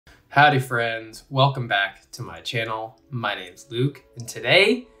Howdy friends, welcome back to my channel. My name's Luke, and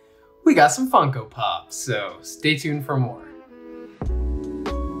today we got some Funko Pops, so stay tuned for more.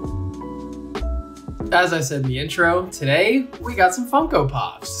 As I said in the intro, today we got some Funko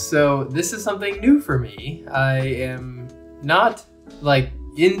Pops. So this is something new for me. I am not like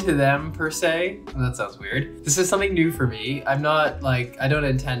into them per se. That sounds weird. This is something new for me. I'm not like, I don't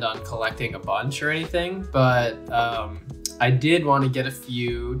intend on collecting a bunch or anything, but I did want to get a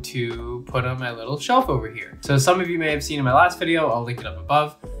few to put on my little shelf over here. So some of you may have seen in my last video, I'll link it up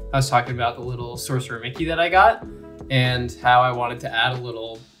above. I was talking about the little Sorcerer Mickey that I got and how I wanted to add a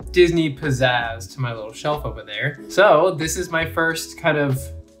little Disney pizzazz to my little shelf over there. So this is my first kind of,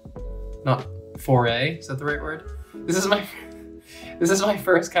 not foray, is that the right word? This is my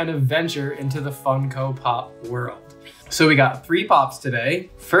first kind of venture into the Funko Pop world. So we got 3 pops today.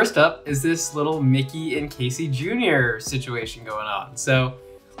 First up is this little Mickey and Casey Jr. situation going on. So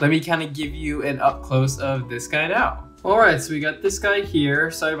let me kind of give you an up close of this guy now. All right, so we got this guy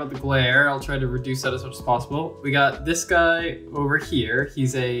here. Sorry about the glare. I'll try to reduce that as much as possible. We got this guy over here.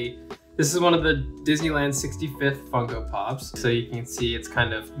 This is one of the Disneyland 65th Funko Pops. So you can see it's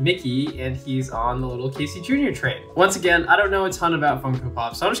kind of Mickey and he's on the little Casey Jr. train. Once again, I don't know a ton about Funko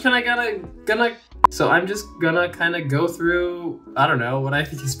Pops, so I'm just gonna kind of go through, I don't know, what I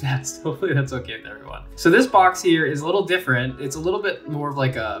think is best. Hopefully that's okay with everyone. So this box here is a little different. It's a little bit more of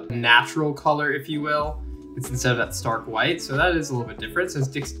like a natural color, if you will. It's instead of that stark white, so that is a little bit different. So it's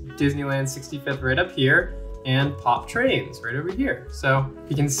Disneyland 65th right up here, and Pop Trains right over here. So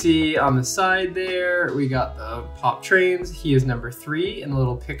you can see on the side there, we got the Pop Trains. He is number 3 in a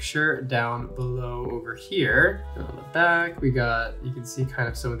little picture down below over here. And on the back, you can see kind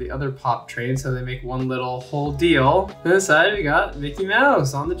of some of the other Pop Trains, so they make one little whole deal. On the side, we got Mickey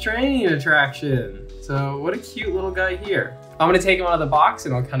Mouse on the train attraction. So what a cute little guy here. I'm gonna take him out of the box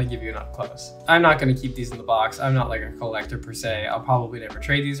and I'll kind of give you an up close. I'm not gonna keep these in the box. I'm not like a collector per se. I'll probably never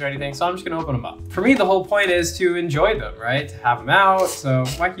trade these or anything, so I'm just gonna open them up. For me, the whole point is to enjoy them, right? To have them out, so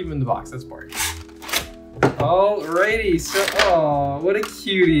why keep them in the box? That's boring. Alrighty, so, oh, what a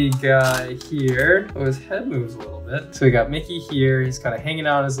cutie guy here. Oh, his head moves a little bit. So we got Mickey here. He's kind of hanging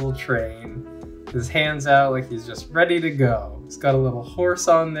out on his little train. His hands out like he's just ready to go. He's got a little horse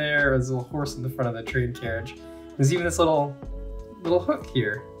on there. There's a little horse in the front of the train carriage. There's even this little hook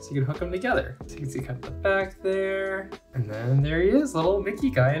here, so you can hook them together. So you can see kind of the back there. And then there he is, little Mickey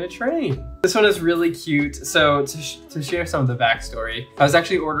guy in a train. This one is really cute. So to share some of the backstory, I was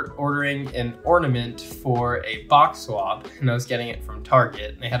actually ordering an ornament for a box swap, and I was getting it from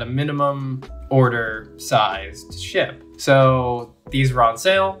Target. And they had a minimum order size to ship. So these were on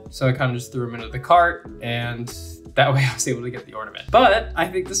sale, so I kind of just threw them into the cart, and that way I was able to get the ornament. But I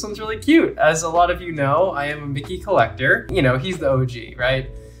think this one's really cute. As a lot of you know, I am a Mickey collector. You know, he's the OG, right?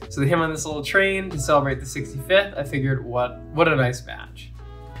 So him on this little train to celebrate the 65th, I figured what a nice match.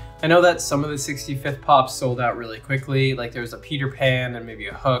 I know that some of the 65th Pops sold out really quickly. Like there was a Peter Pan and maybe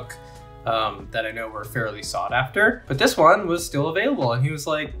a Hook that I know were fairly sought after. But this one was still available and he was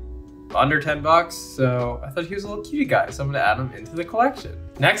like under 10 bucks. So I thought he was a little cutie guy. So I'm gonna add him into the collection.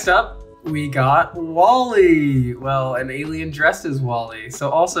 Next up, we got Wally. Well, an alien dressed as Wally. So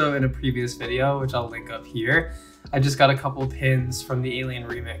also in a previous video, which I'll link up here, I just got a couple pins from the Alien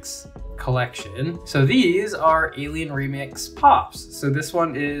Remix collection. So these are Alien Remix Pops. So this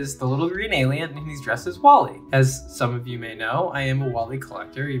one is the little green alien and he's dressed as Wally. As some of you may know, I am a Wally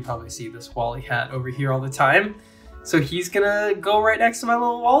collector. You probably see this Wally hat over here all the time. So he's gonna go right next to my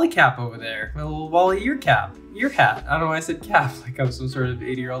little Wally cap over there. My little Wally ear hat. I don't know why I said cap, like I'm some sort of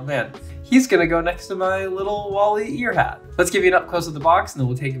 80-year-old man. He's gonna go next to my little Wally ear hat. Let's give you an up close of the box and then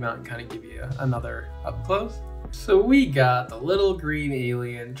we'll take him out and kind of give you another up close. So we got the little green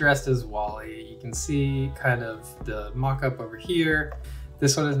alien dressed as Wally. You can see kind of the mock-up over here.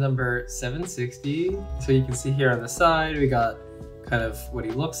 This one is number 760. So you can see here on the side, we got kind of what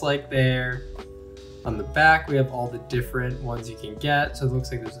he looks like there. On the back, we have all the different ones you can get. So it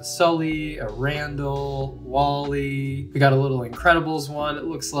looks like there's a Sully, a Randall, Wally. We got a little Incredibles one, it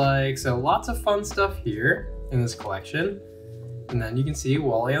looks like. So lots of fun stuff here in this collection. And then you can see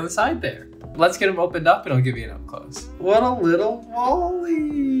Wally on the side there. Let's get him opened up and I'll give you an up close. What a little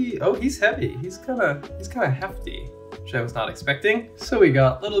Wally. Oh, he's heavy. He's kind of hefty, which I was not expecting. So we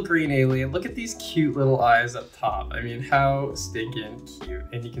got little green alien. Look at these cute little eyes up top. I mean, how stinking cute.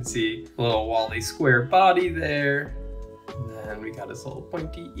 And you can see little Wally square body there. And then we got his little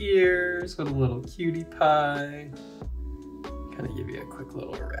pointy ears with a little cutie pie. Kind of give you a quick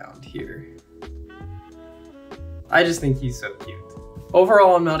little around here. I just think he's so cute.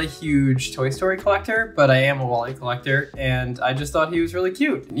 Overall, I'm not a huge Toy Story collector, but I am a Wall-E collector, and I just thought he was really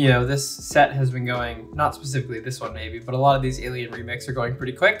cute. You know, this set has been going, not specifically this one maybe, but a lot of these Alien remakes are going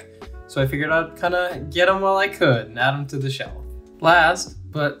pretty quick, so I figured I'd kind of get them while I could and add them to the shelf. Last,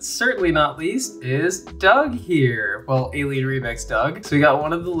 but certainly not least, is Doug here. Well, Alien Remix Doug. So we got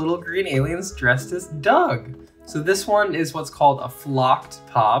one of the little green aliens dressed as Doug. So this one is what's called a flocked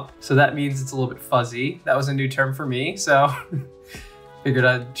pop. So that means it's a little bit fuzzy. That was a new term for me, so figured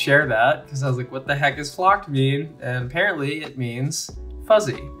I'd share that because I was like, what the heck does flocked mean? And apparently it means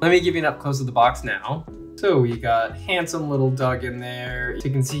fuzzy. Let me give you an up close of the box now. So we got handsome little Doug in there. So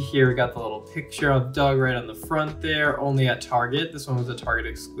you can see here, we got the little picture of Doug right on the front there, only at Target. This one was a Target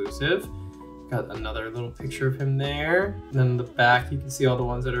exclusive. Got another little picture of him there. And then in the back, you can see all the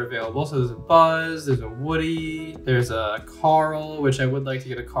ones that are available. So there's a Buzz, there's a Woody, there's a Carl, which I would like to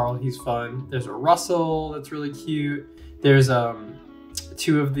get a Carl, he's fun. There's a Russell, that's really cute. There's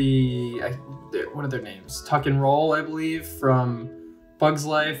two of the, what are their names? Tuck and Roll, I believe, from Bug's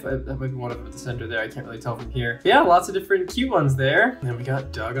Life. That might be one of them at the center there. I can't really tell from here. But yeah, lots of different cute ones there. And then we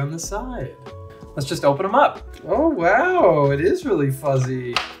got Doug on the side. Let's just open them up. Oh, wow, it is really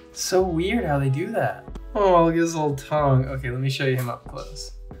fuzzy. So weird how they do that. Oh, look at his little tongue. Okay, let me show you him up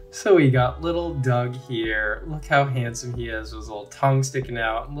close. So we got little Doug here. Look how handsome he is with his little tongue sticking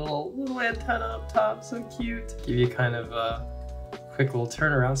out. Little antenna up top, so cute. Give you kind of a quick little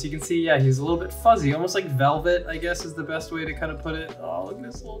turnaround so you can see, yeah, he's a little bit fuzzy, almost like velvet, I guess is the best way to kind of put it. Oh, look at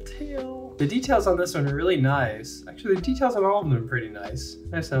his little tail. The details on this one are really nice. Actually, the details on all of them are pretty nice.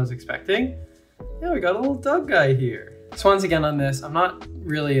 Nice than I was expecting. Yeah, we got a little Doug guy here. So once again on this, I'm not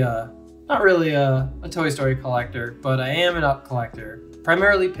really a Toy Story collector, but I am an up collector.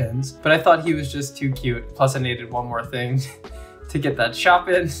 Primarily pins, but I thought he was just too cute. Plus I needed one more thing to get that shop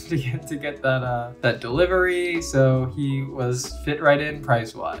in, to get that delivery, so he was fit right in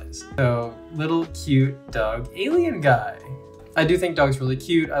price-wise. So little cute Doug alien guy. I do think Doug's really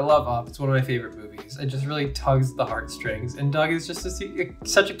cute. I love Up. It's one of my favorite movies. It just really tugs the heartstrings, and Doug is just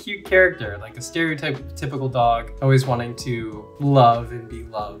such a cute character, like a stereotypical dog, always wanting to love and be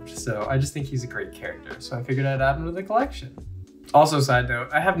loved. So I just think he's a great character. So I figured I'd add him to the collection. Also, side note,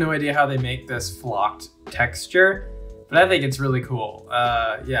 I have no idea how they make this flocked texture, but I think it's really cool.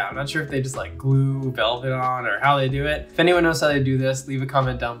 Yeah, I'm not sure if they just like glue velvet on or how they do it. If anyone knows how they do this, leave a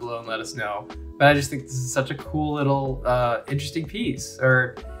comment down below and let us know. But I just think this is such a cool little interesting piece,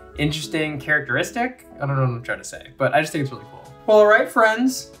 or interesting characteristic. I don't know what I'm trying to say, but I just think it's really cool. Well, all right,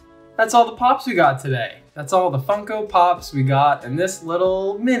 friends, that's all the pops we got today. That's all the Funko Pops we got in this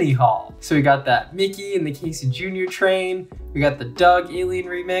little mini haul. So we got that Mickey and the Casey Jr. train, we got the Doug Alien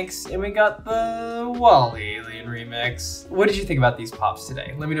Remix, and we got the Wall-E Alien Remix. What did you think about these pops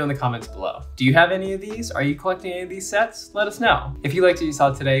today? Let me know in the comments below. Do you have any of these? Are you collecting any of these sets? Let us know. If you liked what you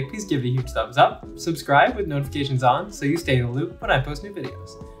saw today, please give it a huge thumbs up, subscribe with notifications on so you stay in the loop when I post new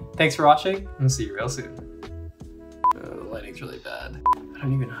videos. Thanks for watching, and we'll see you real soon. The lighting's really bad. I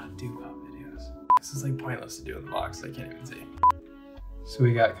don't even know how to do pop videos. This is like pointless to do in the box. I can't even see. So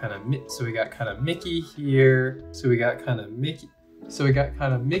we got kind of Mickey here. So we got kind of Mickey. So we got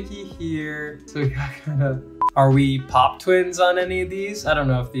kind of Mickey here. So we got kind of. Are we pop twins on any of these? I don't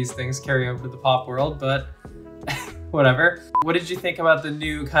know if these things carry over to the pop world, but whatever. What did you think about the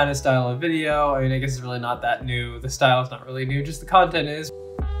new kind of style of video? I mean, I guess it's really not that new. The style is not really new, just the content is.